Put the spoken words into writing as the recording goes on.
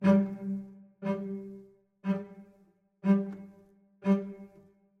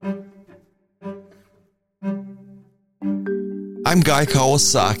I'm Guy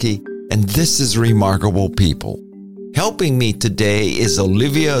Kawasaki, and this is Remarkable People. Helping me today is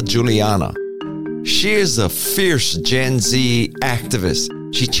Olivia Julianna. She is a fierce Gen Z activist.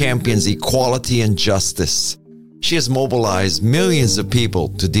 She champions equality and justice. She has mobilized millions of people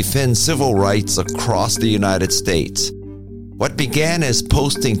to defend civil rights across the United States. What began as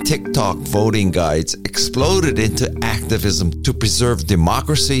posting TikTok voting guides exploded into activism to preserve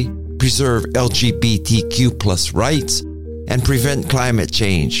democracy, preserve LGBTQ+ rights, and prevent climate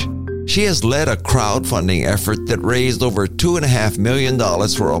change. She has led a crowdfunding effort that raised over $2.5 million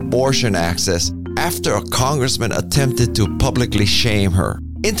for abortion access after a congressman attempted to publicly shame her.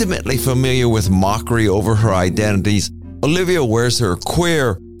 Intimately familiar with mockery over her identities, Olivia wears her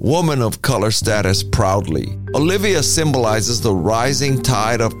queer, woman of color status proudly. Olivia symbolizes the rising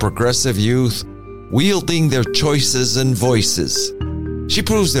tide of progressive youth, wielding their choices and voices. She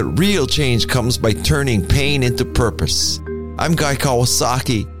proves that real change comes by turning pain into purpose. I'm Guy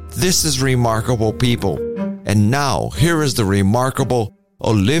Kawasaki. This is Remarkable People. And now, here is the remarkable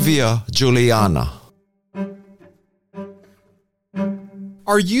Olivia Julianna.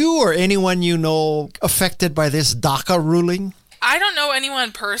 Are you or anyone you know affected by this DACA ruling? I don't know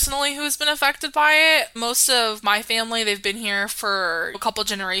anyone personally who's been affected by it. Most of my family, they've been here for a couple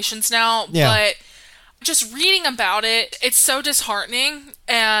generations now. Yeah. But just reading about it, it's so disheartening.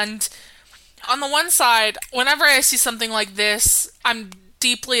 And on the one side, whenever I see something like this, I'm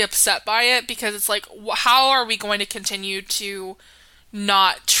deeply upset by it because it's like, how are we going to continue to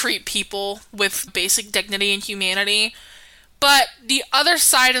not treat people with basic dignity and humanity? But the other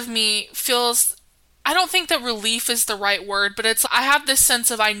side of me feels, I don't think that relief is the right word, but I have this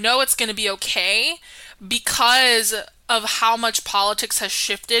sense of I know it's going to be okay because of how much politics has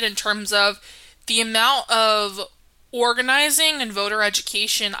shifted in terms of the amount of organizing and voter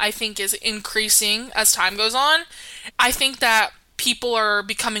education, I think, is increasing as time goes on. I think that people are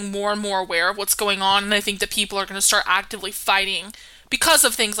becoming more and more aware of what's going on, and I think that people are going to start actively fighting because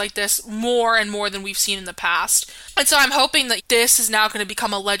of things like this more and more than we've seen in the past. And so I'm hoping that this is now going to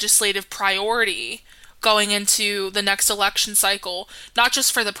become a legislative priority going into the next election cycle, not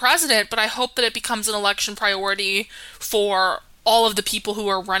just for the president, but I hope that it becomes an election priority for all of the people who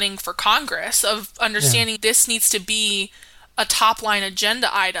are running for Congress, of understanding this needs to be a top-line agenda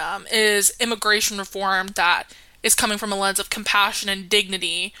item, is immigration reform that is coming from a lens of compassion and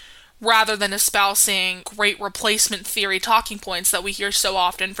dignity, rather than espousing great replacement theory talking points that we hear so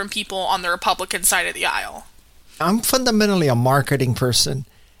often from people on the Republican side of the aisle. I'm fundamentally a marketing person,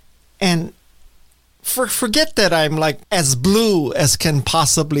 and forget that I'm like as blue as can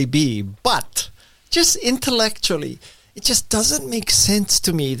possibly be, but just intellectually, it just doesn't make sense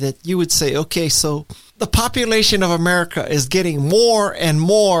to me that you would say, okay, so the population of America is getting more and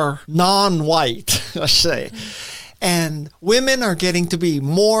more non-white, let's say, and women are getting to be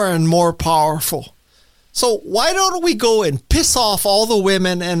more and more powerful. So why don't we go and piss off all the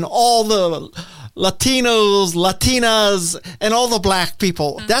women and all the Latinos, Latinas, and all the black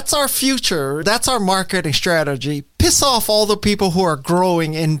people? Mm-hmm. That's our future. That's our marketing strategy. Piss off all the people who are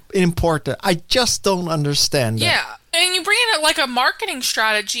growing in important. I just don't understand that. Yeah. And you bring in it like a marketing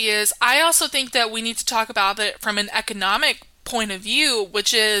strategy is, I also think that we need to talk about it from an economic point of view,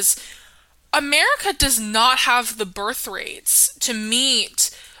 which is America does not have the birth rates to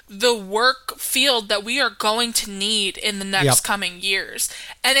meet the work field that we are going to need in the next coming years.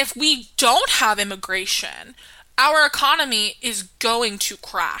 And if we don't have immigration, our economy is going to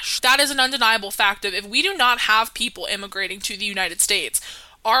crash. That is an undeniable fact of if we do not have people immigrating to the United States,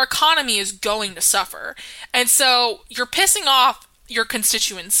 our economy is going to suffer. And so you're pissing off your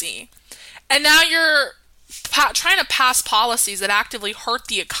constituency. And now you're trying to pass policies that actively hurt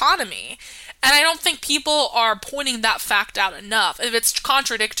the economy. And I don't think people are pointing that fact out enough. If it's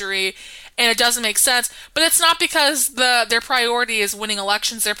contradictory and it doesn't make sense, but it's not because their priority is winning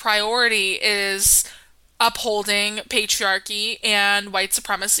elections. Their priority is upholding patriarchy and white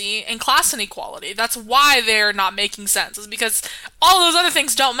supremacy and class inequality. That's why they're not making sense, is because all those other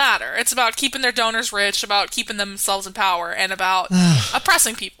things don't matter. It's about keeping their donors rich, about keeping themselves in power, and about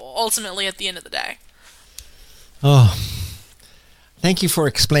oppressing people, ultimately, at the end of the day. Oh, thank you for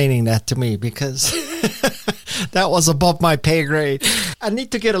explaining that to me, because that was above my pay grade. I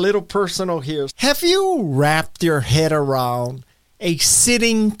need to get a little personal here. Have you wrapped your head around a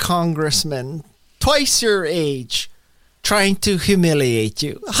sitting congressman twice your age trying to humiliate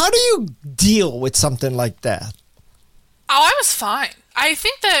you? How do you deal with something like that? Oh, I was fine. I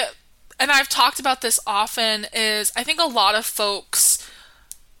think that, and I've talked about this often, is I think a lot of folks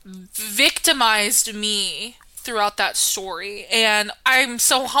victimized me throughout that story. And I'm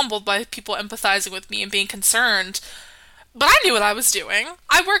so humbled by people empathizing with me and being concerned. But I knew what I was doing.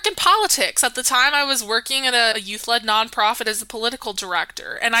 I work in politics. At the time, I was working at a youth-led nonprofit as a political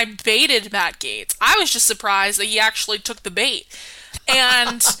director, and I baited Matt Gaetz. I was just surprised that he actually took the bait.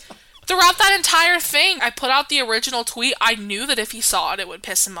 And throughout that entire thing, I put out the original tweet. I knew that if he saw it, it would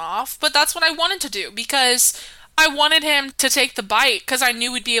piss him off. But that's what I wanted to do, because I wanted him to take the bite, because I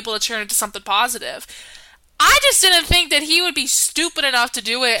knew we'd be able to turn it into something positive. I just didn't think that he would be stupid enough to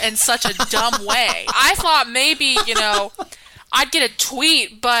do it in such a dumb way. I thought maybe, I'd get a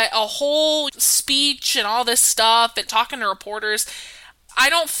tweet, but a whole speech and all this stuff and talking to reporters, I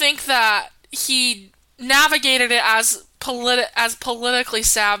don't think that he navigated it as politically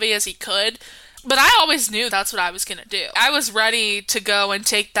savvy as he could. But I always knew that's what I was going to do. I was ready to go and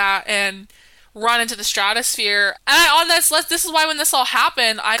take that and run into the stratosphere. And this is why when this all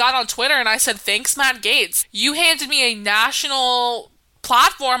happened, I got on Twitter and I said, thanks, Matt Gaetz. You handed me a national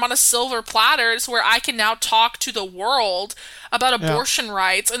platform on a silver platter where I can now talk to the world about abortion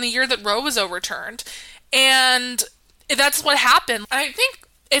rights in the year that Roe was overturned. And that's what happened. I think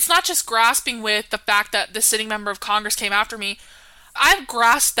it's not just grasping with the fact that the sitting member of Congress came after me. I've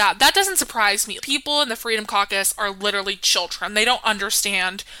grasped that. That doesn't surprise me. People in the Freedom Caucus are literally children. They don't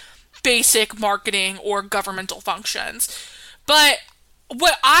understand basic marketing or governmental functions. But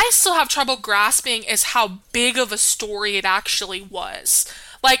what I still have trouble grasping is how big of a story it actually was.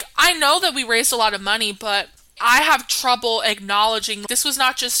 Like, I know that we raised a lot of money, but I have trouble acknowledging this was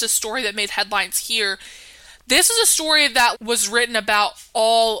not just a story that made headlines here. This is a story that was written about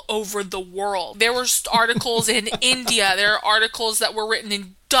all over the world. There were articles in India. There are articles that were written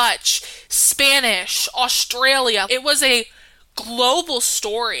in Dutch, Spanish, Australia. It was a global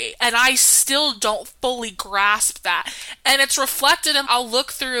story, and I still don't fully grasp that. And it's reflected in, I'll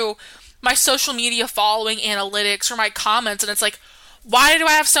look through my social media following analytics or my comments, and it's like, why do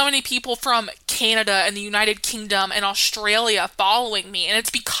I have so many people from Canada and the United Kingdom and Australia following me? And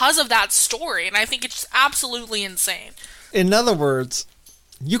it's because of that story, and I think it's absolutely insane. In other words,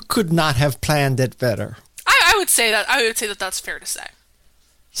 you could not have planned it better. I would say that that's fair to say.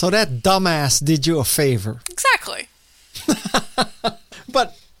 So that dumbass did you a favor. Exactly.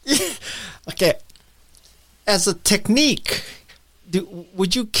 But, okay, as a technique,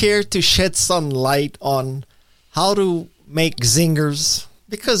 would you care to shed some light on how to make zingers?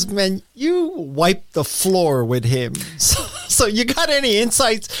 Because, man, you wiped the floor with him. So you got any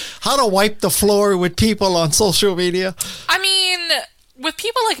insights how to wipe the floor with people on social media? I mean, with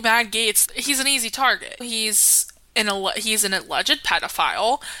people like Matt Gaetz, he's an easy target. He's an alleged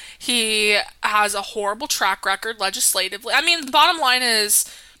pedophile. He has a horrible track record legislatively. I mean, the bottom line is,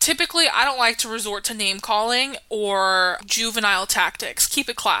 typically, I don't like to resort to name-calling or juvenile tactics. Keep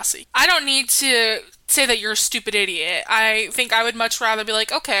it classy. I don't need to say that you're a stupid idiot. I think I would much rather be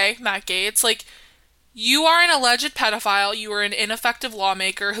like, okay, Matt Gaetz, like, you are an alleged pedophile. You are an ineffective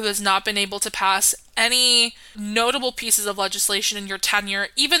lawmaker who has not been able to pass any notable pieces of legislation in your tenure,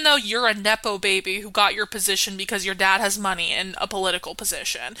 even though you're a Nepo baby who got your position because your dad has money in a political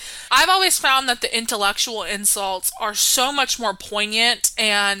position. I've always found that the intellectual insults are so much more poignant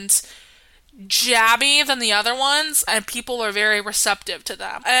and jabby than the other ones, and people are very receptive to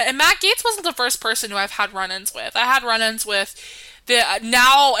them. And Matt Gaetz wasn't the first person who I've had run-ins with. I had run-ins with the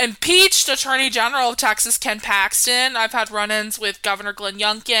now impeached Attorney General of Texas, Ken Paxton. I've had run-ins with Governor Glenn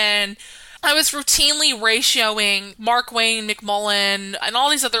Youngkin. I was routinely ratioing Mark Wayne McMullen and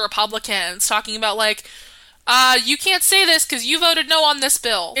all these other Republicans, talking about, like, you can't say this because you voted no on this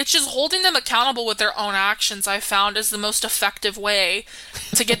bill. It's just holding them accountable with their own actions, I found, is the most effective way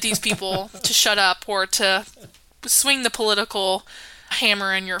to get these people to shut up or to swing the political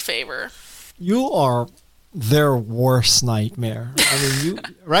hammer in your favor. You are their worst nightmare. I mean,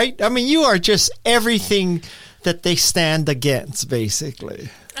 right? I mean, you are just everything that they stand against, basically.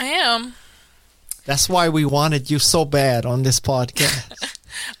 I am. That's why we wanted you so bad on this podcast.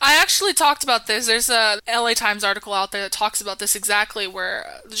 I actually talked about this. There's a LA Times article out there that talks about this exactly,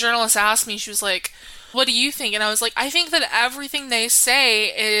 where the journalist asked me, she was like, what do you think? And I was like, I think that everything they say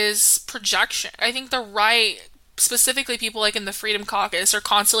is projection. I think the right, specifically people like in the Freedom Caucus, are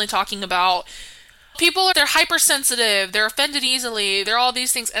constantly talking about people, they're hypersensitive, they're offended easily, they're all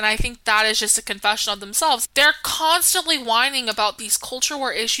these things, and I think that is just a confession of themselves. They're constantly whining about these culture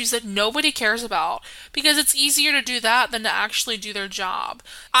war issues that nobody cares about, because it's easier to do that than to actually do their job.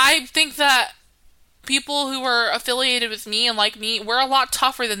 I think that people who are affiliated with me and like me, we're a lot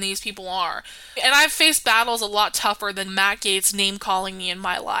tougher than these people are. And I've faced battles a lot tougher than Matt Gaetz name-calling me in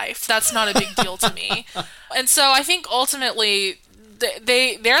my life. That's not a big deal to me. And so I think ultimately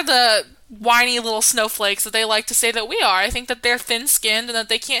they're the whiny little snowflakes that they like to say that we are. I think that they're thin-skinned and that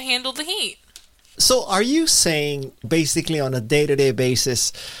they can't handle the heat. So are you saying basically on a day-to-day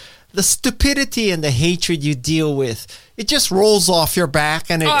basis, the stupidity and the hatred you deal with, it just rolls off your back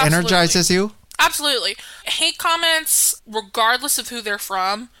and it energizes you? Absolutely. Hate comments, regardless of who they're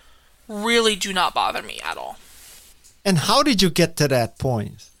from, really do not bother me at all. And how did you get to that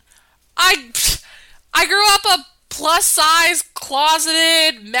point? I grew up a plus-size,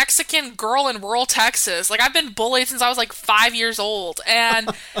 closeted Mexican girl in rural Texas. Like, I've been bullied since I was, 5 years old. And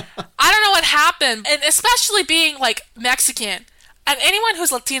I don't know what happened. And especially being, Mexican. And anyone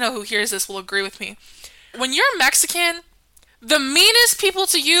who's Latino who hears this will agree with me. When you're Mexican, the meanest people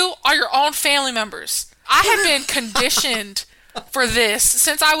to you are your own family members. I have been conditioned for this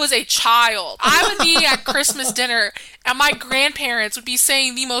since I was a child. I would be at Christmas dinner and my grandparents would be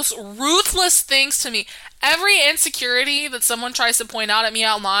saying the most ruthless things to me. Every insecurity that someone tries to point out at me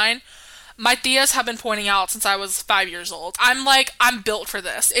online, my tias have been pointing out since I was 5 years old. I'm built for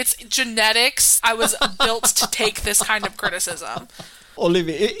this. It's genetics. I was built to take this kind of criticism.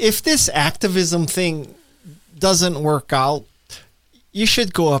 Olivia, if this activism thing doesn't work out, you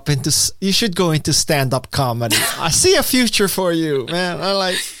should go into stand-up comedy. I see a future for you,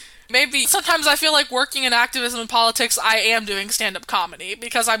 man. Maybe sometimes I feel like working in activism and politics, I am doing stand-up comedy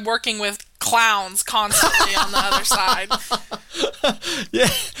because I'm working with clowns constantly on the other side. Yeah.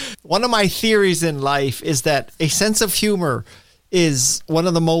 One of my theories in life is that a sense of humor is one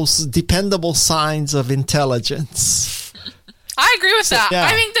of the most dependable signs of intelligence. I agree with that. Yeah.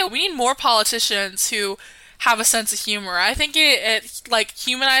 I think that we need more politicians who have a sense of humor. I think it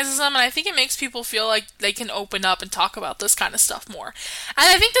humanizes them, and I think it makes people feel like they can open up and talk about this kind of stuff more. And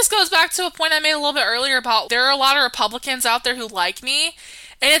I think this goes back to a point I made a little bit earlier about there are a lot of Republicans out there who like me,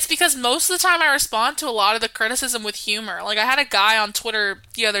 and it's because most of the time I respond to a lot of the criticism with humor. I had a guy on Twitter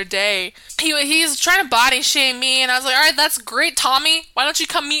the other day. He's trying to body shame me, and I was like, all right, that's great, Tommy. Why don't you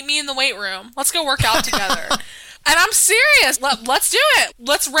come meet me in the weight room? Let's go work out together. And I'm serious. Let's do it.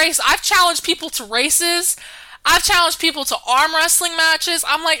 Let's race. I've challenged people to races. I've challenged people to arm wrestling matches.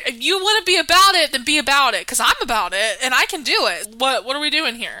 I'm like, if you want to be about it, then be about it. Because I'm about it, and I can do it. What are we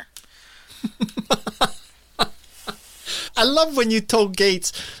doing here? I love when you told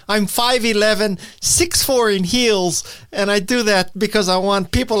Gates, I'm 5'11", 6'4" in heels, and I do that because I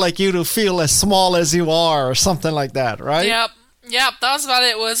want people like you to feel as small as you are, or something like that, right? Yep, that was about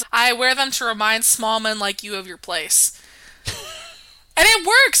it. I wear them to remind small men like you of your place. And it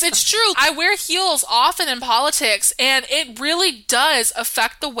works. It's true. I wear heels often in politics, and it really does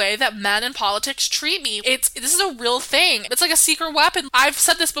affect the way that men in politics treat me. This is a real thing. It's like a secret weapon. I've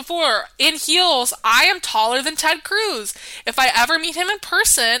said this before. In heels, I am taller than Ted Cruz. If I ever meet him in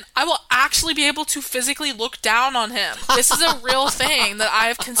person, I will actually be able to physically look down on him. This is a real thing that I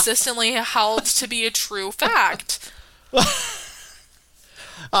have consistently held to be a true fact.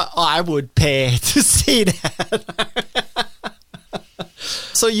 I would pay to see that.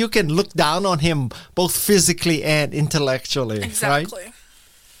 So you can look down on him both physically and intellectually, exactly. Right?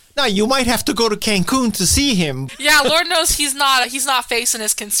 Now, you might have to go to Cancun to see him. Yeah, Lord knows he's not facing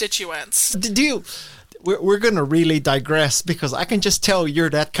his constituents. We're going to really digress because I can just tell you're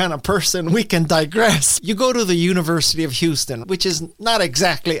that kind of person. We can digress. You go to the University of Houston, which is not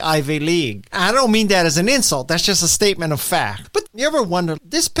exactly Ivy League. I don't mean that as an insult. That's just a statement of fact. But you ever wonder,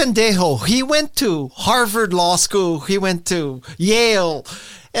 this pendejo, he went to Harvard Law School, he went to Yale,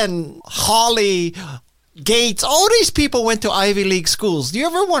 and Hawley, Gates, all these people went to Ivy League schools. Do you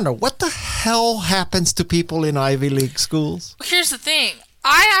ever wonder what the hell happens to people in Ivy League schools? Here's the thing.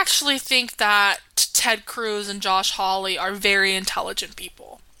 I actually think that Ted Cruz and Josh Hawley are very intelligent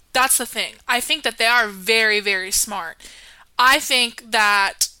people. That's the thing. I think that they are very, very smart. I think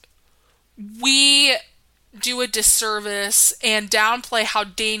that we do a disservice and downplay how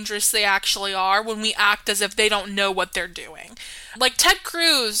dangerous they actually are when we act as if they don't know what they're doing. Ted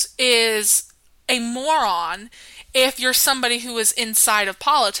Cruz is a moron if you're somebody who is inside of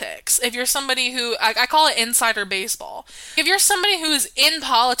politics. If you're somebody who, I call it insider baseball. If you're somebody who is in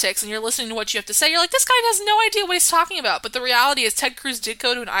politics and you're listening to what you have to say, you're like, this guy has no idea what he's talking about. But the reality is Ted Cruz did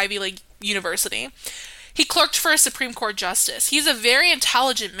go to an Ivy League university. He clerked for a Supreme Court justice. He's a very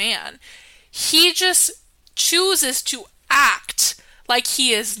intelligent man. He just chooses to act like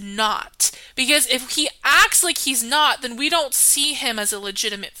he is not. Because if he acts like he's not, then we don't see him as a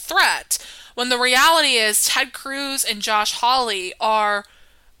legitimate threat. When the reality is Ted Cruz and Josh Hawley are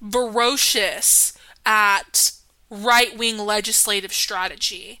ferocious at right-wing legislative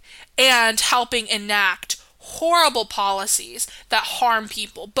strategy and helping enact horrible policies that harm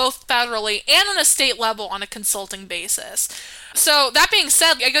people, both federally and on a state level on a consulting basis. So that being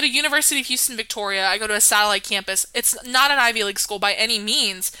said, I go to University of Houston, Victoria. I go to a satellite campus. It's not an Ivy League school by any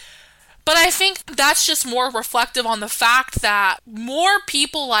means. But I think that's just more reflective on the fact that more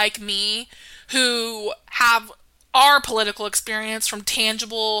people like me who have our political experience from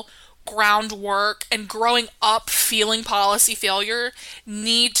tangible groundwork and growing up feeling policy failure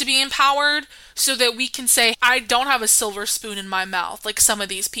need to be empowered so that we can say, I don't have a silver spoon in my mouth like some of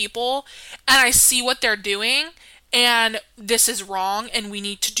these people, and I see what they're doing, and this is wrong, and we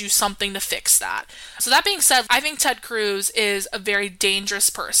need to do something to fix that. So that being said, I think Ted Cruz is a very dangerous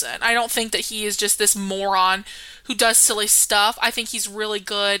person. I don't think that he is just this moron who does silly stuff. I think he's really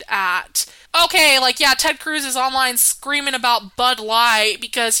good at, okay, like, yeah, Ted Cruz is online screaming about Bud Light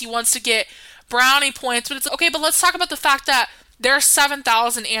because he wants to get brownie points, but it's okay, but let's talk about the fact that there are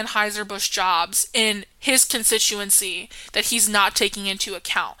 7,000 Anheuser-Busch jobs in his constituency that he's not taking into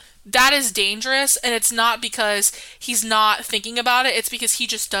account. That is dangerous, and it's not because he's not thinking about it, it's because he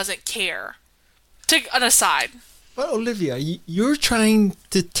just doesn't care. Take an aside. But Olivia, you're trying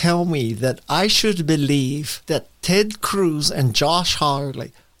to tell me that I should believe that Ted Cruz and Josh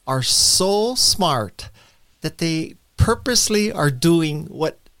Hawley are so smart that they purposely are doing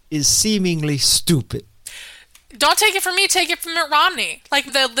what is seemingly stupid. Don't take it from me, take it from Mitt Romney.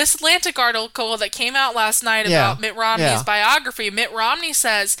 Like this Atlantic article that came out last night about Mitt Romney's biography, Mitt Romney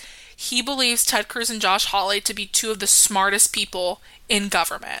says he believes Ted Cruz and Josh Hawley to be two of the smartest people in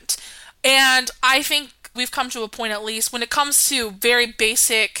government. And I think we've come to a point, at least, when it comes to very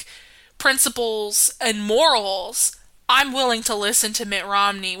basic principles and morals, I'm willing to listen to Mitt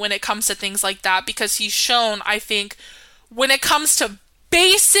Romney when it comes to things like that, because he's shown, I think, when it comes to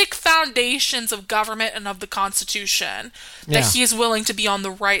basic foundations of government and of the Constitution, that he is willing to be on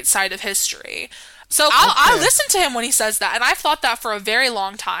the right side of history. So I'll listen to him when he says that, and I've thought that for a very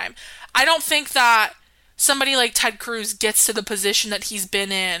long time. I don't think that somebody like Ted Cruz gets to the position that he's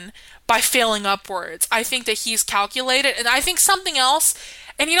been in by failing upwards. I think that he's calculated, and I think something else,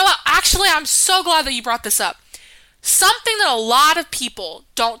 and you know what, actually I'm so glad that you brought this up. Something that a lot of people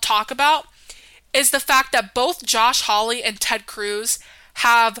don't talk about is the fact that both Josh Hawley and Ted Cruz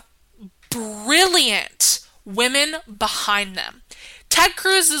have brilliant women behind them. Ted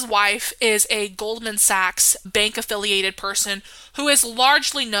Cruz's wife is a Goldman Sachs bank-affiliated person who is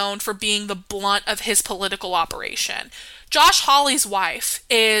largely known for being the blunt of his political operation. Josh Hawley's wife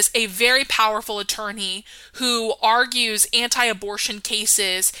is a very powerful attorney who argues anti-abortion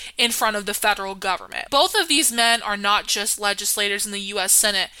cases in front of the federal government. Both of these men are not just legislators in the U.S.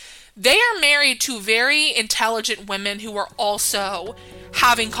 Senate. They are married to very intelligent women who are also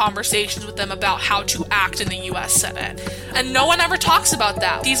having conversations with them about how to act in the U.S. Senate. And no one ever talks about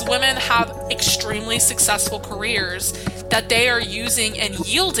that. These women have extremely successful careers that they are using and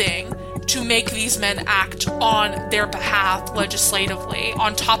yielding to make these men act on their behalf legislatively,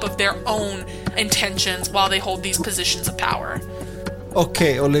 on top of their own intentions while they hold these positions of power.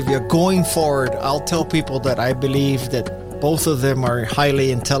 Okay, Olivia, going forward, I'll tell people that I believe that both of them are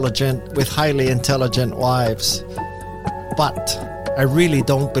highly intelligent with highly intelligent wives. But I really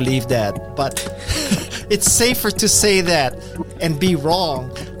don't believe that. But it's safer to say that and be wrong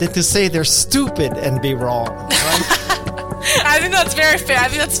than to say they're stupid and be wrong, right? I think that's very fair. I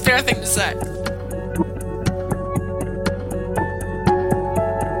think that's a fair thing to say.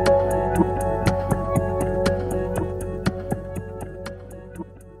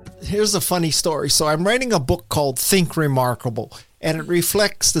 Here's a funny story. So I'm writing a book called Think Remarkable, and it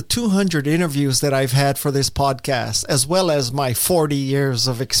reflects the 200 interviews that I've had for this podcast, as well as my 40 years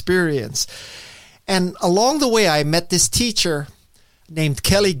of experience. And along the way, I met this teacher named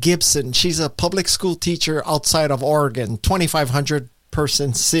Kelly Gibson. She's a public school teacher outside of Oregon, 2,500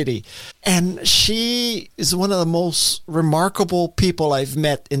 person city. And she is one of the most remarkable people I've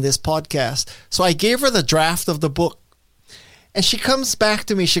met in this podcast. So I gave her the draft of the book. And she comes back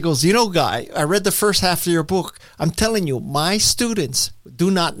to me. She goes, you know, Guy, I read the first half of your book. I'm telling you, my students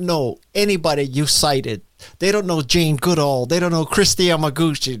do not know anybody you cited. They don't know Jane Goodall. They don't know Christy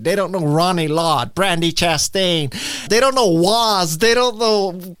Yamaguchi. They don't know Ronnie Lott, Brandy Chastain. They don't know Woz. They don't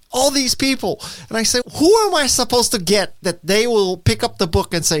know all these people. And I said, who am I supposed to get that they will pick up the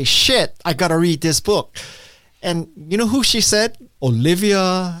book and say, shit, I got to read this book? And you know who she said?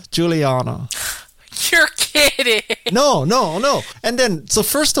 Olivia Julianna. You're kidding. No. And then, so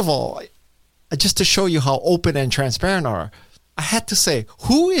first of all, just to show you how open and transparent are, I had to say,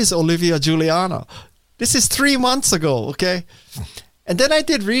 who is Olivia Julianna? This is 3 months ago, okay? And then I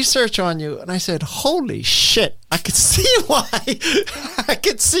did research on you, and I said, holy shit, I could see why. I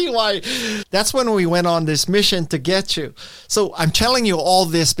could see why. That's when we went on this mission to get you. So I'm telling you all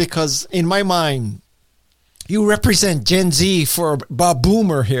this because in my mind, you represent Gen Z for a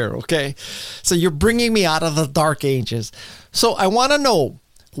boomer here, okay? So you're bringing me out of the dark ages. So I want to know,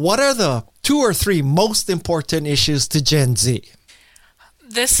 What are the 2 or 3 most important issues to Gen Z?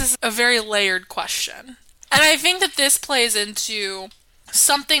 This is a very layered question. And I think that this plays into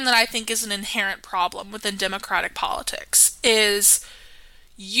something that I think is an inherent problem within democratic politics, is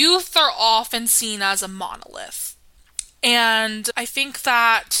youth are often seen as a monolith. And I think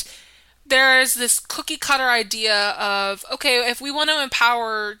that there is this cookie cutter idea of, okay, if we want to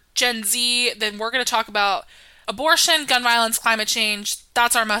empower Gen Z, then we're going to talk about abortion, gun violence, climate change.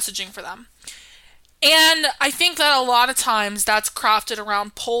 That's our messaging for them. And I think that a lot of times that's crafted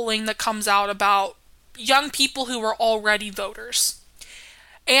around polling that comes out about young people who are already voters.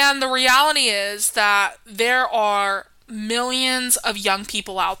 And the reality is that there are millions of young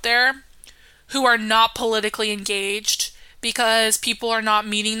people out there who are not politically engaged because people are not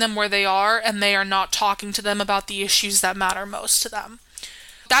meeting them where they are and they are not talking to them about the issues that matter most to them.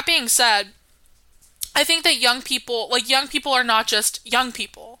 That being said, I think that young people are not just young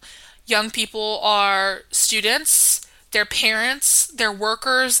people. Young people are students, they're parents, they're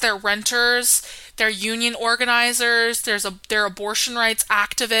workers, they're renters, they're union organizers, they're abortion rights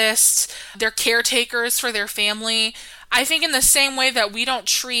activists, they're caretakers for their family. I think in the same way that we don't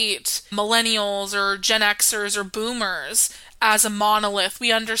treat millennials or Gen Xers or boomers as a monolith,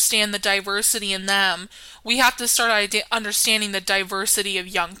 we understand the diversity in them. We have to start understanding the diversity of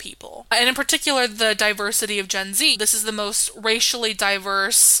young people. And in particular, the diversity of Gen Z. This is the most racially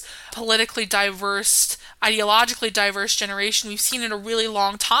diverse, politically diverse, ideologically diverse generation we've seen in a really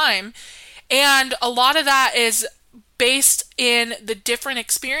long time. And a lot of that is based in the different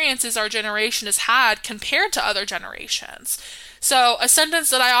experiences our generation has had compared to other generations. So a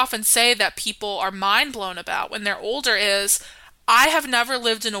sentence that I often say that people are mind blown about when they're older is, I have never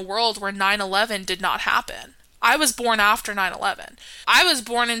lived in a world where 9/11 did not happen. I was born after 9/11. I was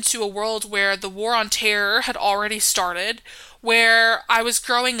born into a world where the war on terror had already started, where I was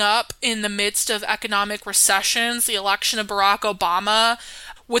growing up in the midst of economic recessions, the election of Barack Obama,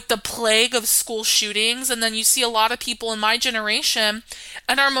 with the plague of school shootings. And then you see a lot of people in my generation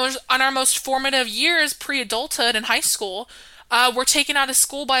and on our most formative years, pre-adulthood and high school, were taken out of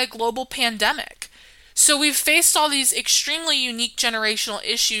school by a global pandemic. So we've faced all these extremely unique generational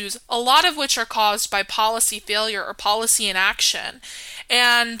issues, a lot of which are caused by policy failure or policy inaction.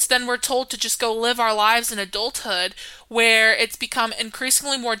 And then we're told to just go live our lives in adulthood, where it's become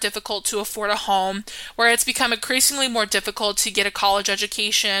increasingly more difficult to afford a home, where it's become increasingly more difficult to get a college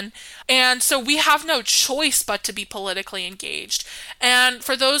education. And so we have no choice but to be politically engaged. And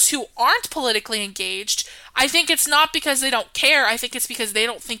for those who aren't politically engaged, I think it's not because they don't care. I think it's because they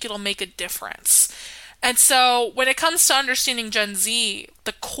don't think it'll make a difference. And so when it comes to understanding Gen Z,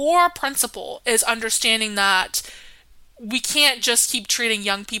 the core principle is understanding that we can't just keep treating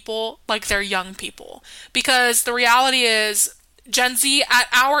young people like they're young people. Because the reality is, Gen Z at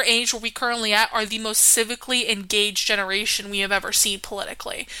our age where we currently at are the most civically engaged generation we have ever seen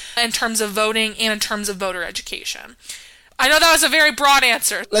politically, in terms of voting and in terms of voter education. I know that was a very broad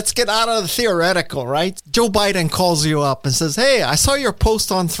answer. Let's get out of the theoretical, right? Joe Biden calls you up and says, hey, I saw your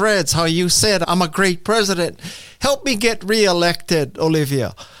post on Threads, how you said I'm a great president. Help me get reelected,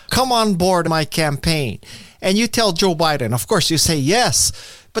 Olivia. Come on board my campaign. And you tell Joe Biden, of course you say yes,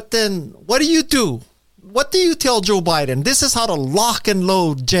 but then what do you do? What do you tell Joe Biden? This is how to lock and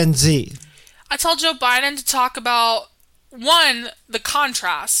load Gen Z. I tell Joe Biden to talk about, one, the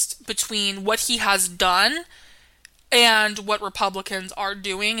contrast between what he has done and what Republicans are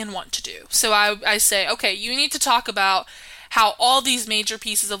doing and want to do. So I say, okay, you need to talk about how all these major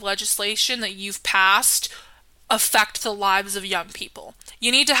pieces of legislation that you've passed affect the lives of young people.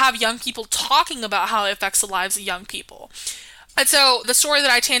 You need to have young people talking about how it affects the lives of young people. And so the story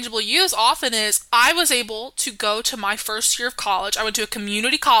that I tangibly use often is, I was able to go to my first year of college. I went to a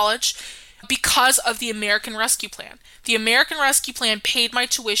community college because of the American Rescue Plan. The American Rescue Plan paid my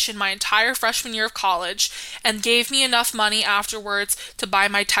tuition my entire freshman year of college and gave me enough money afterwards to buy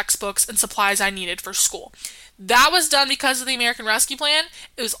my textbooks and supplies I needed for school. That was done because of the American Rescue Plan.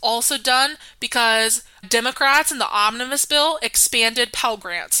 It was also done because Democrats in the omnibus bill expanded Pell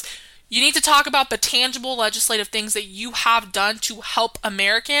Grants. You need to talk about the tangible legislative things that you have done to help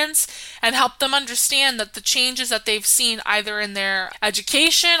Americans and help them understand that the changes that they've seen either in their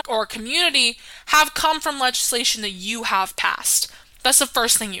education or community have come from legislation that you have passed. That's the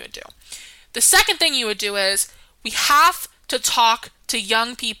first thing you would do. The second thing you would do is, we have to talk to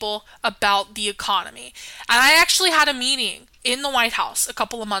young people about the economy. And I actually had a meeting in the White House a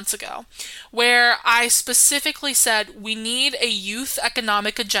couple of months ago where I specifically said we need a youth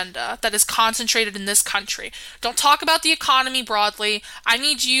economic agenda that is concentrated in this country. Don't talk about the economy broadly. I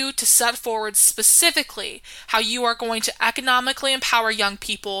need you to set forward specifically how you are going to economically empower young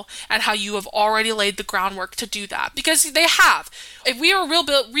people and how you have already laid the groundwork to do that. Because they have. If we are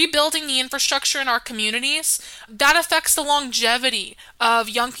rebuilding the infrastructure in our communities, that affects the longevity of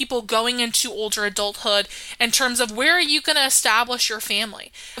young people going into older adulthood in terms of where are you going to establish your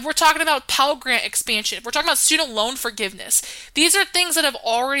family. If we're talking about Pell Grant expansion, if we're talking about student loan forgiveness, these are things that have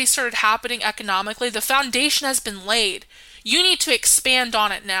already started happening economically. The foundation has been laid. You need to expand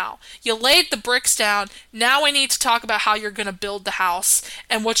on it now. You laid the bricks down. Now we need to talk about how you're going to build the house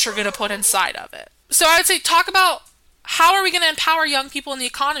and what you're going to put inside of it. So I would say talk about how are we going to empower young people in the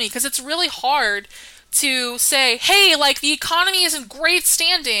economy, because it's really hard to say, hey, like the economy is in great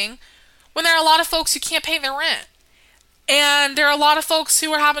standing when there are a lot of folks who can't pay their rent. And there are a lot of folks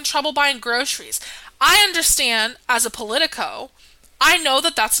who are having trouble buying groceries. I understand as a Politico, I know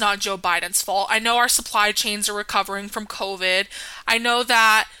that that's not Joe Biden's fault. I know our supply chains are recovering from COVID. I know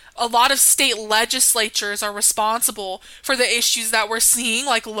that a lot of state legislatures are responsible for the issues that we're seeing,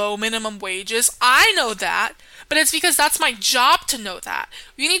 like low minimum wages. I know that, but it's because that's my job to know that.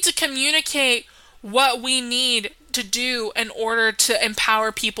 We need to communicate what we need to do in order to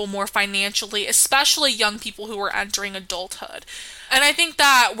empower people more financially, especially young people who are entering adulthood. And I think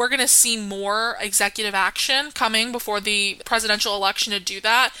that we're going to see more executive action coming before the presidential election to do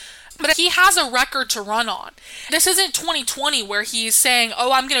that. But he has a record to run on. This isn't 2020 where he's saying,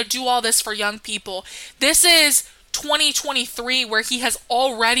 oh, I'm going to do all this for young people. This is 2023 where he has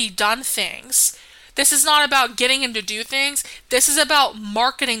already done things. This is not about getting him to do things. This is about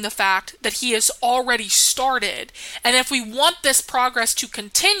marketing the fact that he has already started. And if we want this progress to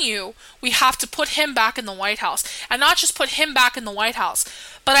continue, we have to put him back in the White House. And not just put him back in the White House,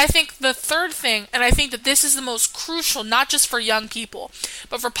 but I think the third thing, and I think that this is the most crucial, not just for young people,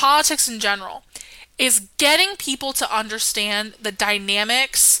 but for politics in general, is getting people to understand the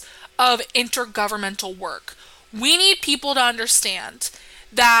dynamics of intergovernmental work. We need people to understand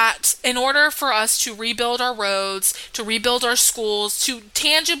that in order for us to rebuild our roads, to rebuild our schools, to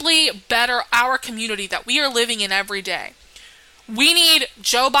tangibly better our community that we are living in every day, we need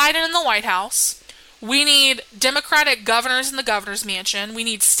Joe Biden in the White House. We need Democratic governors in the governor's mansion. We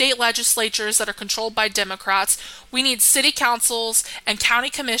need state legislatures that are controlled by Democrats. We need city councils and county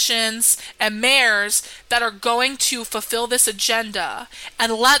commissions and mayors that are going to fulfill this agenda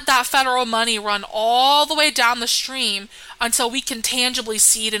and let that federal money run all the way down the stream until we can tangibly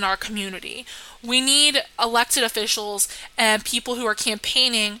see it in our community. We need elected officials and people who are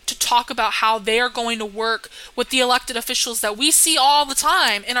campaigning to talk about how they are going to work with the elected officials that we see all the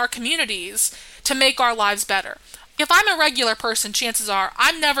time in our communities to make our lives better. If I'm a regular person, chances are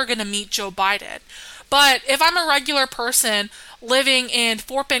I'm never going to meet Joe Biden. But if I'm a regular person living in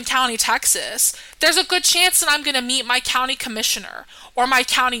Fort Bend County, Texas, there's a good chance that I'm going to meet my county commissioner or my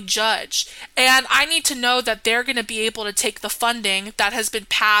county judge. And I need to know that they're going to be able to take the funding that has been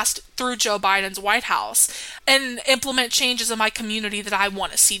passed through Joe Biden's White House and implement changes in my community that I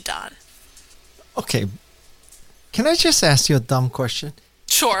want to see done. Okay. Can I just ask you a dumb question?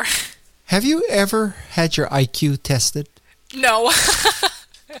 Sure. Have you ever had your IQ tested? No.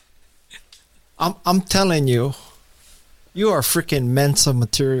 I'm telling you, you are freaking Mensa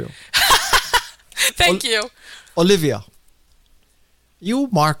material. Thank you. Olivia, you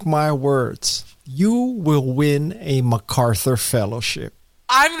mark my words. You will win a MacArthur Fellowship.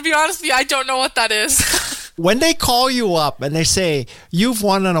 I'm going to be honest with you, I don't know what that is. When they call you up and they say, you've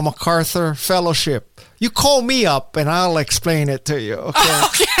won a MacArthur Fellowship, you call me up and I'll explain it to you. Okay.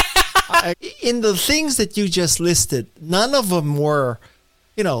 Okay. In the things that you just listed, none of them were,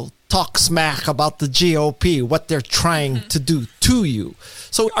 talk smack about the GOP, what they're trying to do to you.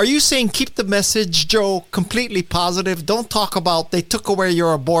 So are you saying keep the message, Joe, completely positive? Don't talk about they took away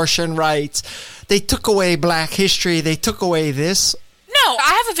your abortion rights, they took away Black history, they took away this? No,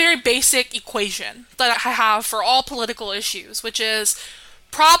 I have a very basic equation that I have for all political issues, which is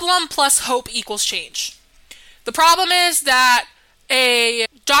problem plus hope equals change. The problem is that a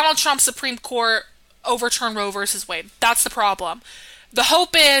Donald Trump Supreme Court overturned Roe versus Wade. That's the problem. The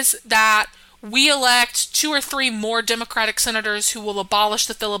hope is that we elect 2 or 3 more Democratic senators who will abolish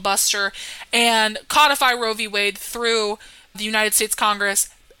the filibuster and codify Roe v. Wade through the United States Congress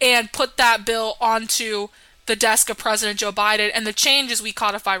and put that bill onto the desk of President Joe Biden, and the change is we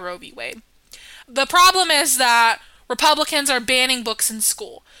codify Roe v. Wade. The problem is that Republicans are banning books in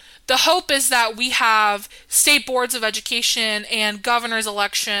school. The hope is that we have state boards of education and governor's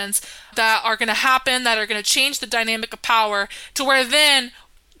elections that are going to happen, that are going to change the dynamic of power to where then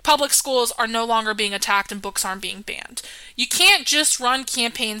public schools are no longer being attacked and books aren't being banned. You can't just run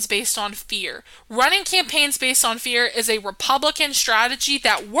campaigns based on fear. Running campaigns based on fear is a Republican strategy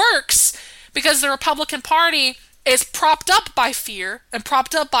that works because the Republican Party is propped up by fear and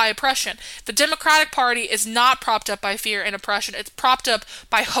propped up by oppression. The Democratic Party is not propped up by fear and oppression. It's propped up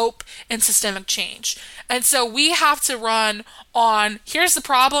by hope and systemic change. And so we have to run on, here's the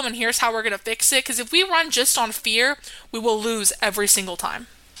problem and here's how we're going to fix it. Because if we run just on fear, we will lose every single time.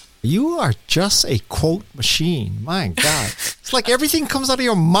 You are just a quote machine. My God. It's like everything comes out of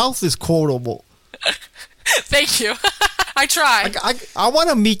your mouth is quotable. Thank you. I try. I want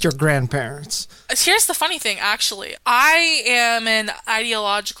to meet your grandparents. Here's the funny thing, actually. I am an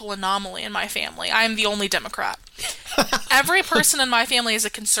ideological anomaly in my family. I am the only Democrat. Every person in my family is a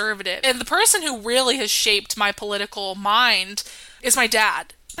conservative. And the person who really has shaped my political mind is my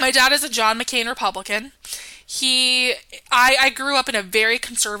dad. My dad is a John McCain Republican. I grew up in a very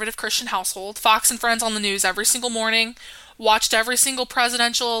conservative Christian household. Fox and Friends on the news every single morning. Watched every single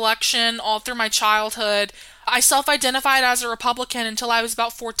presidential election all through my childhood. I self-identified as a Republican until I was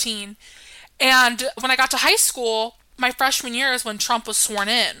about 14. And when I got to high school, my freshman year is when Trump was sworn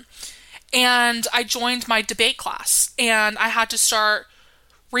in. And I joined my debate class. And I had to start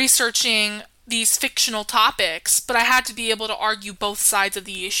researching these fictional topics, but I had to be able to argue both sides of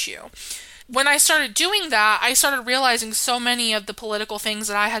the issue. When I started doing that, I started realizing so many of the political things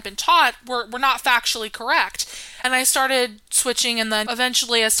that I had been taught were not factually correct. And I started switching, and then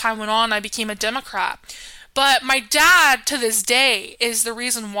eventually, as time went on, I became a Democrat. But my dad, to this day, is the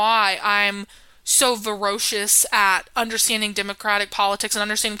reason why I'm so ferocious at understanding democratic politics and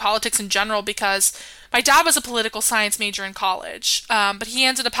understanding politics in general, because my dad was a political science major in college, but he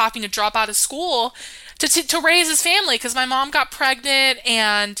ended up having to drop out of school to raise his family because my mom got pregnant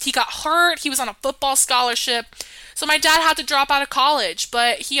and he got hurt. He was on a football scholarship. So my dad had to drop out of college,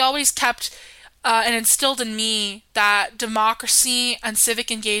 but he always kept and instilled in me that democracy and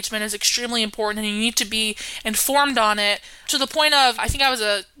civic engagement is extremely important and you need to be informed on it, to the point of, I think I was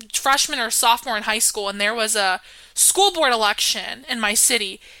a freshman or sophomore in high school and there was a school board election in my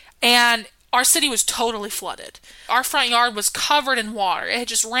city and our city was totally flooded. Our front yard was covered in water. It had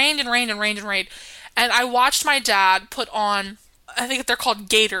just rained and rained and rained and rained. And I watched my dad put on, I think they're called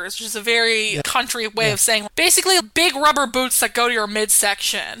gaiters, which is a very country way of saying basically big rubber boots that go to your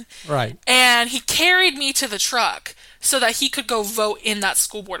midsection. Right. And he carried me to the truck so that he could go vote in that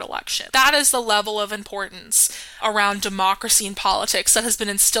school board election. That is the level of importance around democracy and politics that has been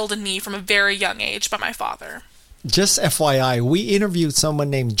instilled in me from a very young age by my father. Just FYI, we interviewed someone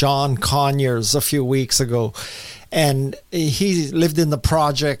named John Conyers a few weeks ago, and he lived in the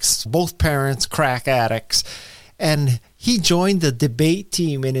projects, both parents crack addicts, and he joined the debate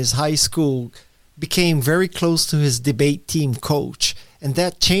team in his high school, became very close to his debate team coach, and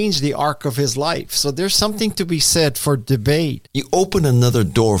that changed the arc of his life. So there's something to be said for debate. You open another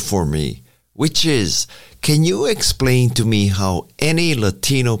door for me, which is, can you explain to me how any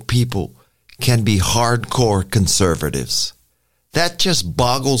Latino people can be hardcore conservatives? That just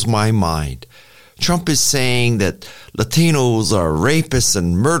boggles my mind. Trump is saying that Latinos are rapists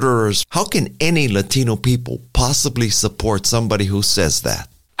and murderers. How can any Latino people possibly support somebody who says that?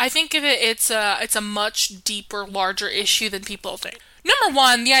 I think it's a much deeper, larger issue than people think. Number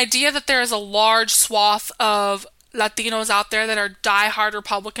one, the idea that there is a large swath of Latinos out there that are diehard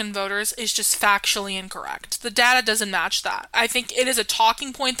Republican voters is just factually incorrect. The data doesn't match that. I think it is a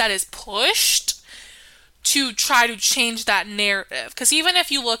talking point that is pushed to try to change that narrative. Because even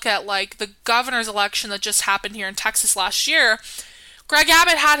if you look at like the governor's election that just happened here in Texas last year, Greg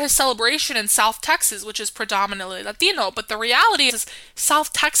Abbott had his celebration in South Texas, which is predominantly Latino. But the reality is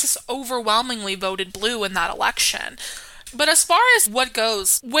South Texas overwhelmingly voted blue in that election. But as far as what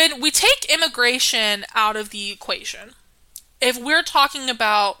goes, when we take immigration out of the equation, if we're talking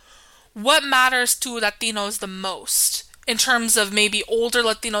about what matters to Latinos the most in terms of maybe older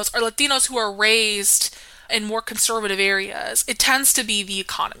Latinos or Latinos who are raised in more conservative areas, it tends to be the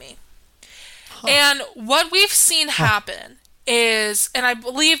economy. And what we've seen happen is, and I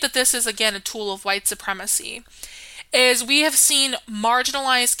believe that this is again a tool of white supremacy, is we have seen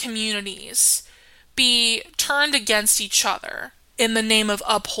marginalized communities be turned against each other in the name of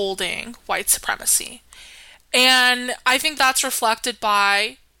upholding white supremacy. And I think that's reflected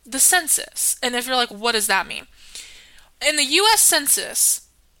by the census. And if you're like, what does that mean? In the U.S. Census,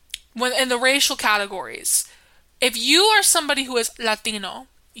 when in the racial categories, if you are somebody who is Latino,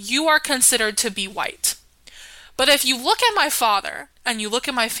 you are considered to be white. But if you look at my father and you look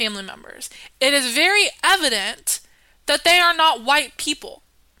at my family members, it is very evident that they are not white people.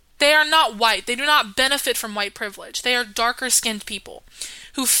 They are not white. They do not benefit from white privilege. They are darker skinned people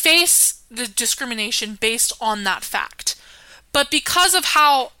who face the discrimination based on that fact. But because of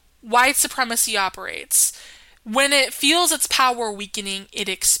how white supremacy operates, when it feels its power weakening, it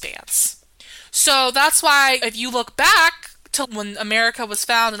expands. So that's why if you look back to when America was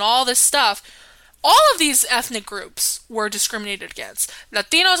found and all this stuff, all of these ethnic groups were discriminated against.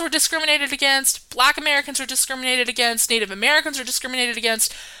 Latinos were discriminated against, Black Americans were discriminated against, Native Americans were discriminated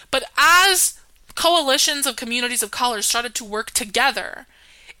against. But as coalitions of communities of color started to work together,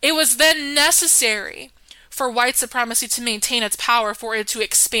 it was then necessary for white supremacy to maintain its power, for it to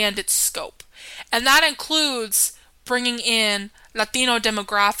expand its scope. And that includes bringing in Latino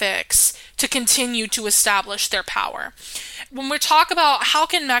demographics to continue to establish their power. When we talk about how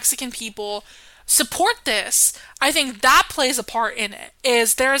can Mexican people support this, I think that plays a part in it.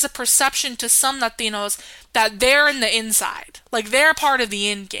 Is there is a perception to some Latinos that they're in the inside, like they're part of the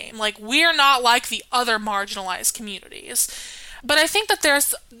end game, like we're not like the other marginalized communities. But I think that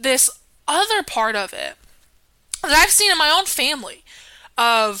there's this other part of it that I've seen in my own family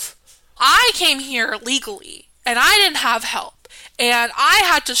of I came here legally and I didn't have help. And I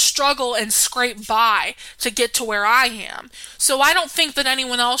had to struggle and scrape by to get to where I am. So I don't think that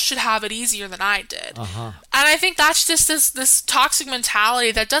anyone else should have it easier than I did. And I think that's just this toxic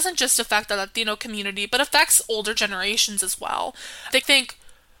mentality that doesn't just affect the Latino community, but affects older generations as well. They think,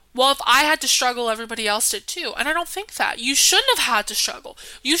 well, if I had to struggle, everybody else did too. And I don't think that. You shouldn't have had to struggle.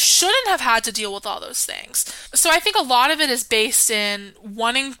 You shouldn't have had to deal with all those things. So I think a lot of it is based in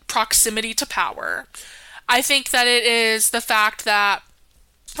wanting proximity to power. I think that it is the fact that,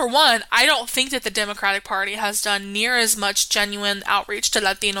 for one, I don't think that the Democratic Party has done near as much genuine outreach to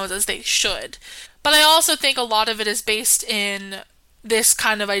Latinos as they should. But I also think a lot of it is based in this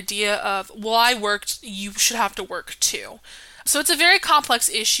kind of idea of, well, I worked, you should have to work too. So it's a very complex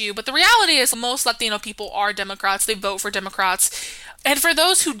issue, but the reality is most Latino people are Democrats. They vote for Democrats. And for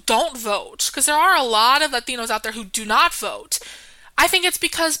those who don't vote, because there are a lot of Latinos out there who do not vote, I think it's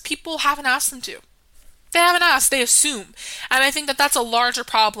because people haven't asked them to. They haven't asked, they assume. And I think that that's a larger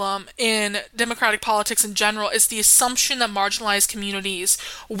problem in democratic politics in general, is the assumption that marginalized communities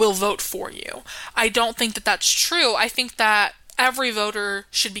will vote for you. I don't think that that's true. I think that every voter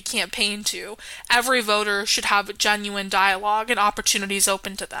should be campaigned to. Every voter should have a genuine dialogue and opportunities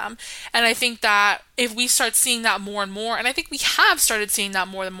open to them. And I think that if we start seeing that more and more, and I think we have started seeing that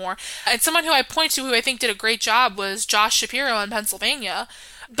more and more, and someone who I point to who I think did a great job was Josh Shapiro in Pennsylvania,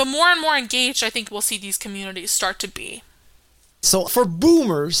 the more and more engaged I think we'll see these communities start to be. So for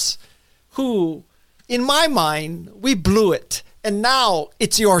boomers who, in my mind, we blew it, and now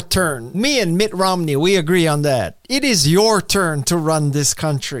it's your turn. Me and Mitt Romney, we agree on that. It is your turn to run this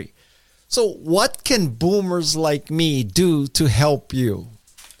country. So what can boomers like me do to help you?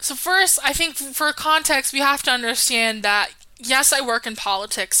 So first, I think for context, we have to understand that, yes, I work in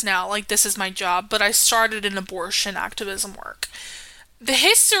politics now, like this is my job, but I started in abortion activism work. The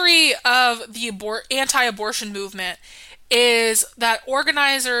history of the anti-abortion movement is that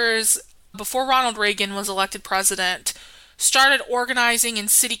organizers, before Ronald Reagan was elected president, started organizing in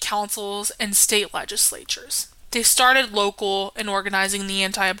city councils and state legislatures. They started local and organizing the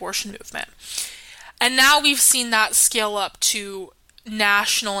anti-abortion movement. And now we've seen that scale up to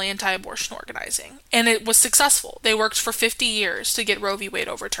national anti-abortion organizing. And it was successful. They worked for 50 years to get Roe v. Wade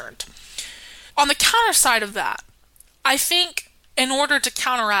overturned. On the counter side of that, I think in order to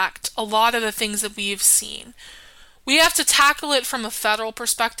counteract a lot of the things that we've seen, we have to tackle it from a federal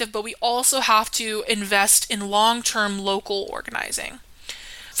perspective, but we also have to invest in long-term local organizing.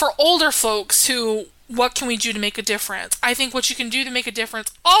 For older folks who, what can we do to make a difference? I think what you can do to make a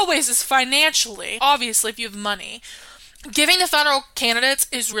difference always is financially, obviously if you have money. Giving to federal candidates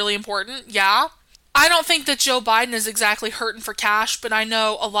is really important, yeah. I don't think that Joe Biden is exactly hurting for cash, but I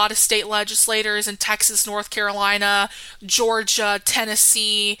know a lot of state legislators in Texas, North Carolina, Georgia,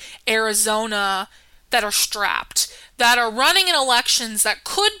 Tennessee, Arizona that are strapped, that are running in elections that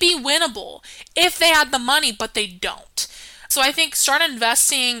could be winnable if they had the money, but they don't. So I think start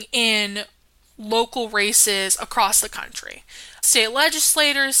investing in local races across the country. State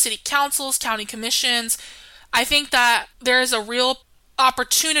legislators, city councils, county commissions. I think that there is a real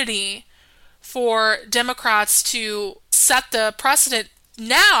opportunity for Democrats to set the precedent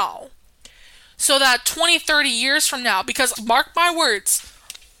now so that 20, 30 years from now, because mark my words,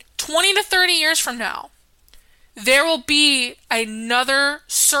 20 to 30 years from now, there will be another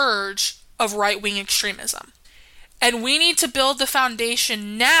surge of right-wing extremism. And we need to build the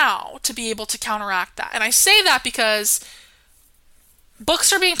foundation now to be able to counteract that. And I say that because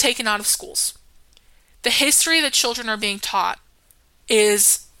books are being taken out of schools. The history that children are being taught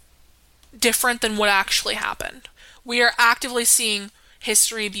is different than what actually happened. We are actively seeing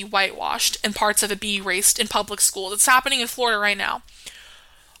history be whitewashed and parts of it be erased in public schools. It's happening in Florida right now.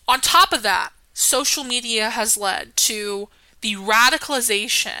 On top of that, social media has led to the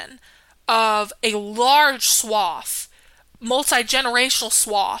radicalization of a large swath, multi-generational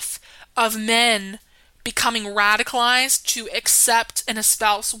swath of men becoming radicalized to accept and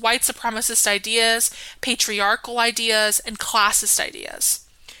espouse white supremacist ideas, patriarchal ideas, and classist ideas.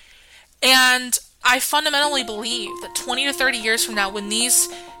 And I fundamentally believe that 20 to 30 years from now, when these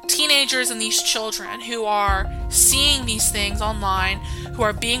teenagers and these children who are seeing these things online, who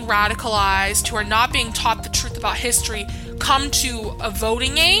are being radicalized, who are not being taught the truth about history, come to a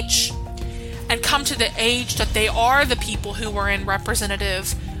voting age and come to the age that they are the people who are in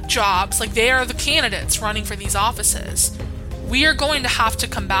representative jobs, like they are the candidates running for these offices, we are going to have to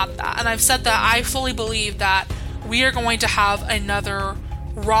combat that. And I've said that I fully believe that we are going to have another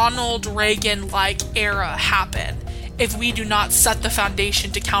Ronald Reagan-like era happen if we do not set the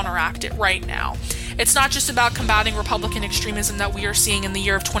foundation to counteract it right now. It's not just about combating Republican extremism that we are seeing in the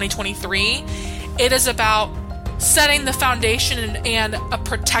year of 2023. It is about setting the foundation and a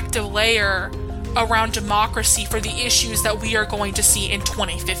protective layer around democracy for the issues that we are going to see in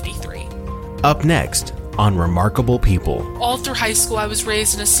 2053. Up next on Remarkable People. All through high school, I was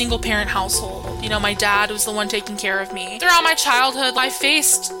raised in a single-parent household. You know, my dad was the one taking care of me. Throughout my childhood, I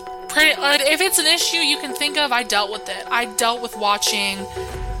faced if it's an issue you can think of, I dealt with it. I dealt with watching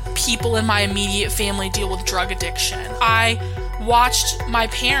people in my immediate family deal with drug addiction. I watched my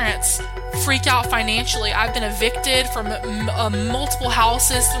parents freak out financially. I've been evicted from multiple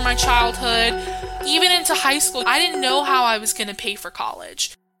houses through my childhood. Even into high school, I didn't know how I was going to pay for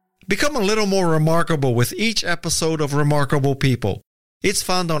college. Become a little more remarkable with each episode of Remarkable People. It's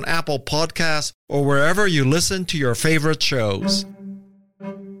found on Apple Podcasts or wherever you listen to your favorite shows.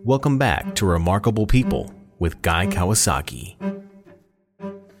 Welcome back to Remarkable People with Guy Kawasaki.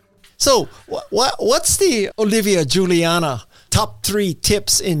 So, what's the Olivia Julianna top 3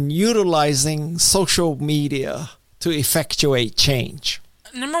 tips in utilizing social media to effectuate change?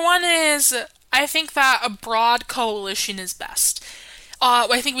 Number 1 is, I think that a broad coalition is best.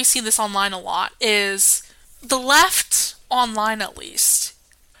 I think we see this online a lot, is the left, online at least,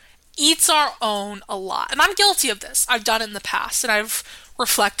 eats our own a lot. And I'm guilty of this. I've done it in the past, and I've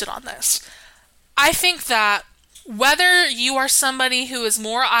reflected on this. I think that whether you are somebody who is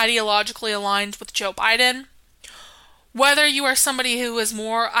more ideologically aligned with Joe Biden, whether you are somebody who is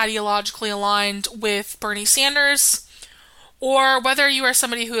more ideologically aligned with Bernie Sanders, or whether you are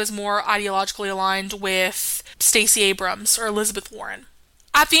somebody who is more ideologically aligned with Stacey Abrams or Elizabeth Warren,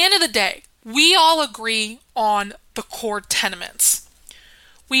 at the end of the day, we all agree on the core tenements.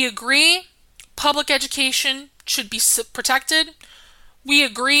 We agree public education should be protected. We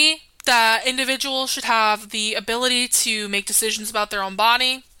agree that individuals should have the ability to make decisions about their own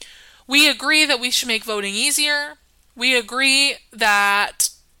body. We agree that we should make voting easier. We agree that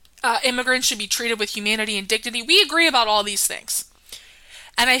immigrants should be treated with humanity and dignity. We agree about all these things.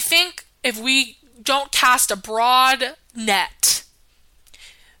 And I think if we don't cast a broad net,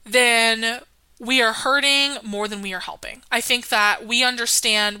 then we are hurting more than we are helping. I think that we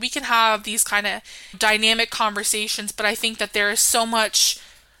understand, we can have these kind of dynamic conversations, but I think that there is so much,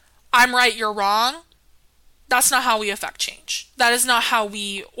 I'm right, you're wrong. That's not how we affect change. That is not how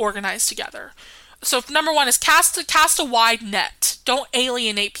we organize together. So number 1 is cast a wide net. Don't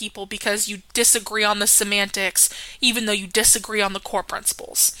alienate people because you disagree on the semantics, even though you disagree on the core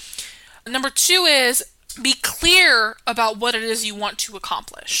principles. Number 2 is be clear about what it is you want to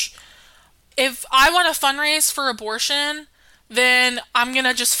accomplish. If I want to fundraise for abortion, then I'm going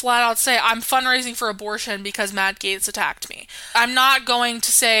to just flat out say I'm fundraising for abortion because Matt Gaetz attacked me. I'm not going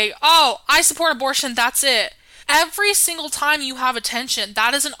to say, oh, I support abortion, that's it. Every single time you have attention,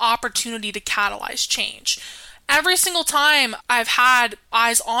 that is an opportunity to catalyze change. Every single time I've had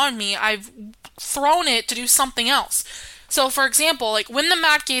eyes on me, I've thrown it to do something else. So, for example, like when the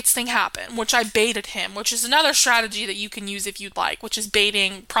Matt Gaetz thing happened, which I baited him, which is another strategy that you can use if you'd like, which is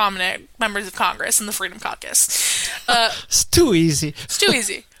baiting prominent members of Congress in the Freedom Caucus. It's too easy. It's too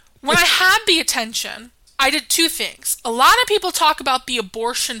easy. When I had the attention, I did 2 things. A lot of people talk about the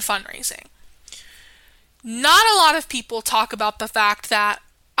abortion fundraising. Not a lot of people talk about the fact that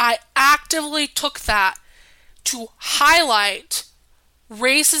I actively took that to highlight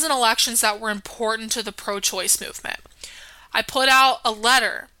races and elections that were important to the pro-choice movement. I put out a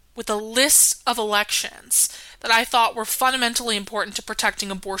letter with a list of elections that I thought were fundamentally important to protecting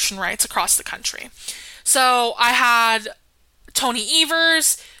abortion rights across the country. So I had Tony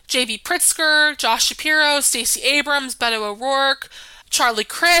Evers, J.B. Pritzker, Josh Shapiro, Stacey Abrams, Beto O'Rourke, Charlie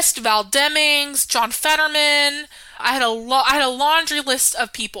Crist, Val Demings, John Fetterman. I had a laundry list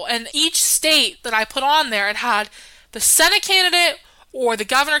of people, and each state that I put on there, it had the Senate candidate or the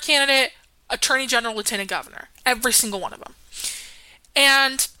governor candidate, attorney general, lieutenant governor, every single one of them.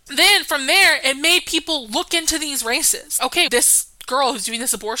 And then from there, it made people look into these races. Okay, this girl who's doing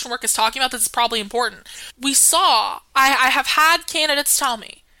this abortion work is talking about this is probably important. We saw, I have had candidates tell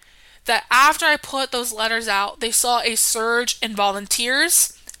me that after I put those letters out, they saw a surge in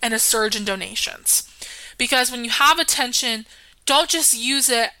volunteers and a surge in donations. Because when you have attention, don't just use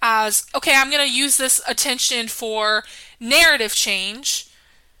it as, okay, I'm going to use this attention for narrative change.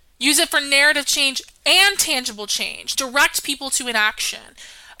 Use it for narrative change and tangible change. Direct people to an action.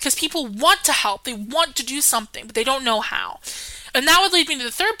 Because people want to help. They want to do something, but they don't know how. And that would lead me to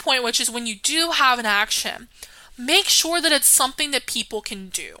the third point, which is when you do have an action, make sure that it's something that people can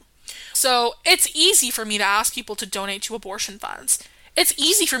do. So it's easy for me to ask people to donate to abortion funds. It's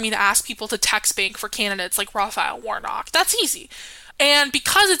easy for me to ask people to text bank for candidates like Raphael Warnock. That's easy. And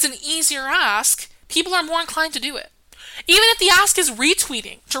because it's an easier ask, people are more inclined to do it. Even if the ask is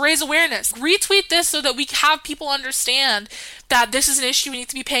retweeting to raise awareness, retweet this so that we have people understand that this is an issue we need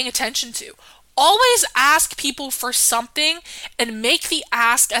to be paying attention to. Always ask people for something and make the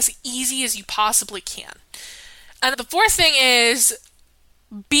ask as easy as you possibly can. And the fourth thing is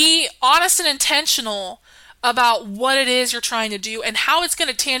be honest and intentional about what it is you're trying to do and how it's going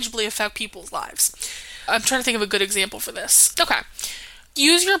to tangibly affect people's lives. I'm trying to think of a good example for this. Okay.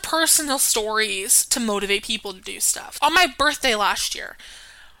 Use your personal stories to motivate people to do stuff. On my birthday last year,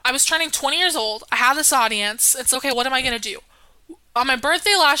 I was turning 20 years old. I had this audience. It's okay, what am I going to do? On my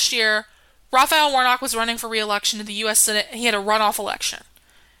birthday last year, Raphael Warnock was running for re-election to the U.S. Senate, and he had a runoff election.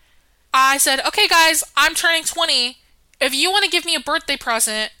 I said, okay, guys, I'm turning 20. If you want to give me a birthday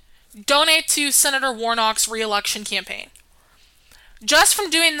present, donate to Senator Warnock's re-election campaign. Just from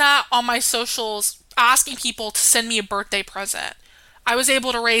doing that on my socials, asking people to send me a birthday present, I was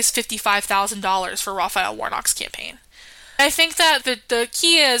able to raise $55,000 for Raphael Warnock's campaign. I think that the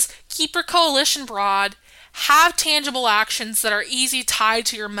key is keep your coalition broad, have tangible actions that are easy tied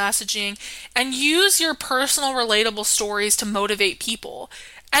to your messaging, and use your personal relatable stories to motivate people.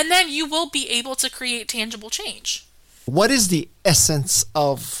 And then you will be able to create tangible change. What is the essence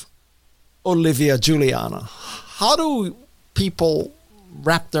of Olivia Julianna? How do people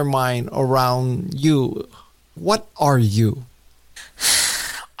wrap their mind around you? What are you?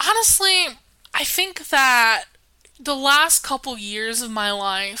 Honestly, I think that the last couple years of my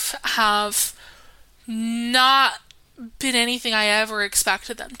life have not been anything I ever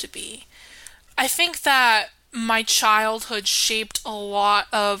expected them to be. I think that my childhood shaped a lot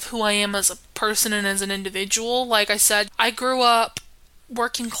of who I am as a person and as an individual. Like I said, I grew up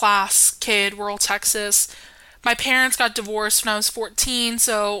working class kid, rural Texas. My parents got divorced when I was 14,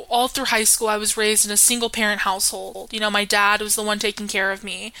 so all through high school I was raised in a single parent household. You know, my dad was the one taking care of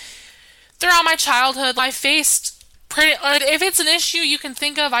me. Throughout my childhood, I faced if it's an issue you can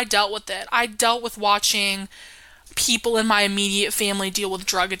think of, I dealt with it. I dealt with watching people in my immediate family deal with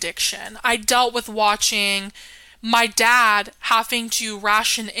drug addiction. I dealt with watching my dad having to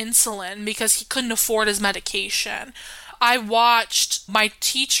ration insulin because he couldn't afford his medication. I watched my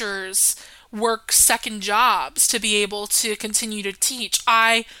teachers work second jobs to be able to continue to teach.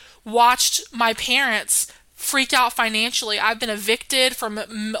 I watched my parents freak out financially. I've been evicted from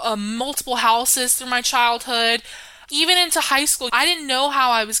multiple houses through my childhood. Even into high school, I didn't know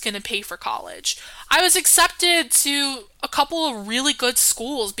how I was going to pay for college. I was accepted to a couple of really good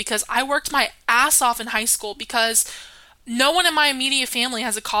schools because I worked my ass off in high school because no one in my immediate family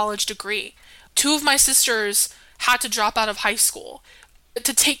has a college degree. 2 of my sisters had to drop out of high school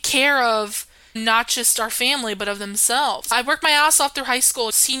to take care of not just our family, but of themselves. I worked my ass off through high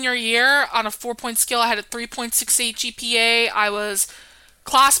school. Senior year, on a 4-point scale, I had a 3.68 GPA. I was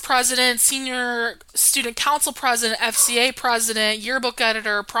class president, senior student council president, FCA president, yearbook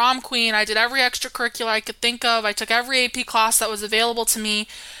editor, prom queen. I did every extracurricular I could think of. I took every AP class that was available to me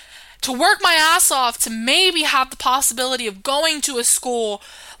to work my ass off to maybe have the possibility of going to a school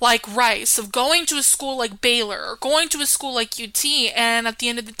like Rice, of going to a school like Baylor, or going to a school like UT. And at the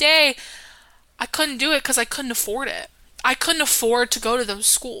end of the day, I couldn't do it because I couldn't afford it. I couldn't afford to go to those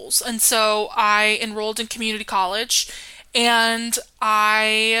schools. And so I enrolled in community college, and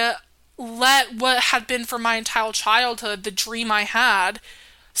I let what had been for my entire childhood, the dream I had,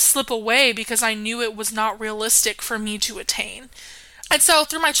 slip away because I knew it was not realistic for me to attain. And so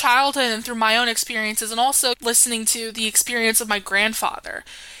through my childhood and through my own experiences and also listening to the experience of my grandfather,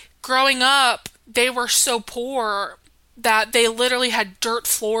 growing up, they were so poor that they literally had dirt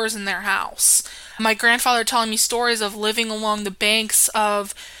floors in their house. My grandfather telling me stories of living along the banks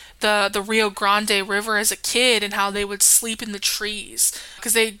of the Rio Grande River as a kid and how they would sleep in the trees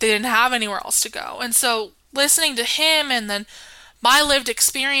because they didn't have anywhere else to go. And so listening to him and then my lived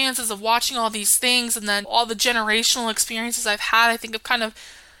experiences of watching all these things and then all the generational experiences I've had, I think have kind of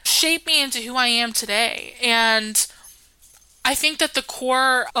shaped me into who I am today. And I think that the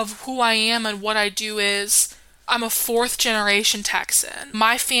core of who I am and what I do is I'm a fourth generation Texan.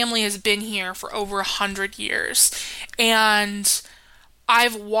 My family has been here for over 100 years. And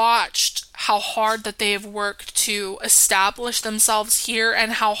I've watched how hard that they have worked to establish themselves here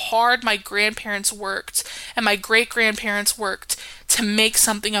and how hard my grandparents worked and my great-grandparents worked to make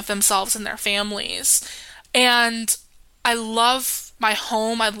something of themselves and their families. And I love my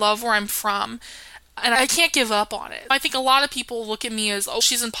home. I love where I'm from. And I can't give up on it. I think a lot of people look at me as, oh,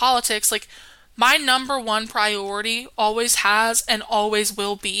 she's in politics. Like, my number one priority always has and always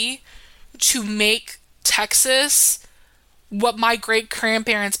will be to make Texas what my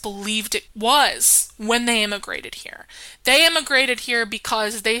great-grandparents believed it was when they immigrated here. They immigrated here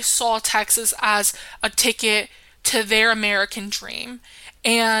because they saw Texas as a ticket to their American dream.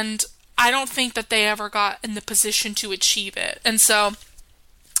 And I don't think that they ever got in the position to achieve it. And so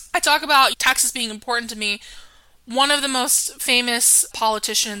I talk about Texas being important to me. One of the most famous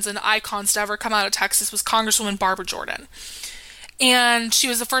politicians and icons to ever come out of Texas was Congresswoman Barbara Jordan. And she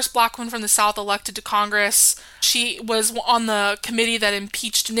was the first black woman from the South elected to Congress. She was on the committee that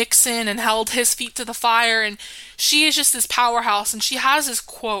impeached Nixon and held his feet to the fire. And she is just this powerhouse. And she has this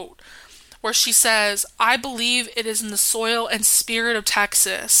quote where she says, "I believe it is in the soil and spirit of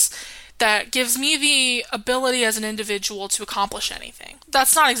Texas that gives me the ability as an individual to accomplish anything."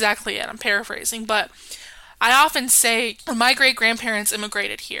 That's not exactly it. I'm paraphrasing. But I often say when my great-grandparents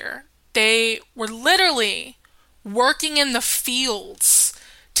immigrated here, they were literally working in the fields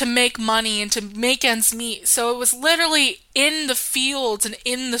to make money and to make ends meet. So it was literally in the fields and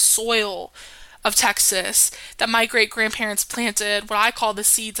in the soil of Texas that my great-grandparents planted what I call the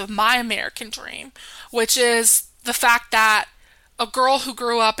seeds of my American dream, which is the fact that a girl who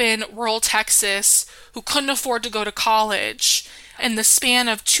grew up in rural Texas, who couldn't afford to go to college, in the span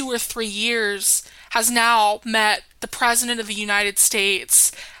of 2 or 3 years has now met the President of the United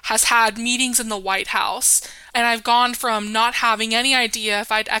States, has had meetings in the White House, and I've gone from not having any idea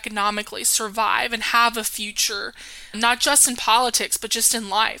if I'd economically survive and have a future, not just in politics, but just in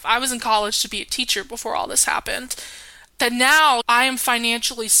life. I was in college to be a teacher before all this happened. That now I am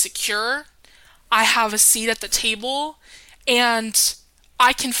financially secure, I have a seat at the table, and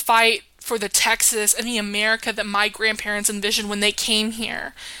I can fight for the Texas and the America that my grandparents envisioned when they came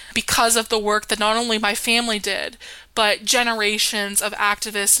here because of the work that not only my family did, but generations of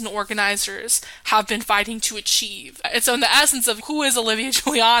activists and organizers have been fighting to achieve. And so in the essence of who is Olivia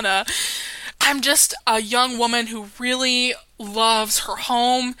Julianna, I'm just a young woman who really loves her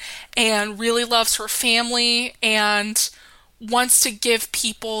home and really loves her family and wants to give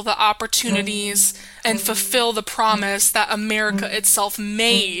people the opportunities and fulfill the promise that America itself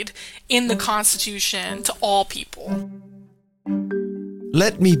made in the Constitution to all people.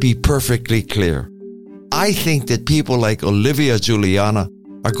 Let me be perfectly clear. I think that people like Olivia Julianna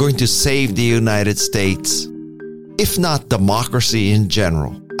are going to save the United States, if not democracy in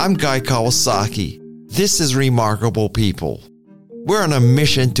general. I'm Guy Kawasaki. This is Remarkable People. We're on a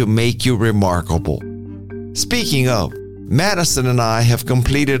mission to make you remarkable. Speaking of, Madison and I have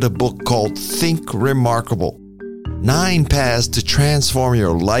completed a book called Think Remarkable. 9 paths to transform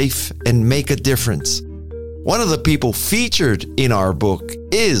your life and make a difference. One of the people featured in our book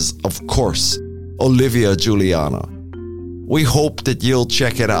is, of course, Olivia Julianna. We hope that you'll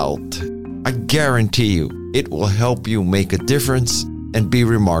check it out. I guarantee you it will help you make a difference and be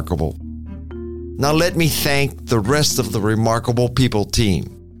remarkable. Now let me thank the rest of the Remarkable People team.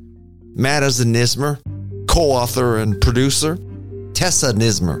 Madison Nismer, co-author and producer, Tessa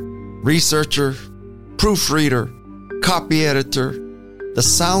Nismer, researcher, proofreader, copy editor, the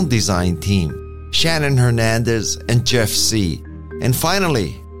sound design team, Shannon Hernandez and Jeff C. And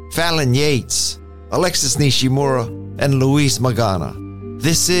finally, Fallon Yates, Alexis Nishimura, and Luis Magana.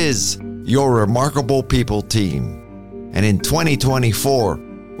 This is your Remarkable People team. And in 2024,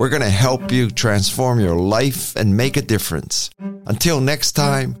 we're going to help you transform your life and make a difference. Until next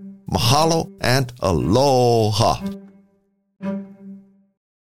time, mahalo and aloha.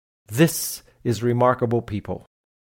 This is Remarkable People.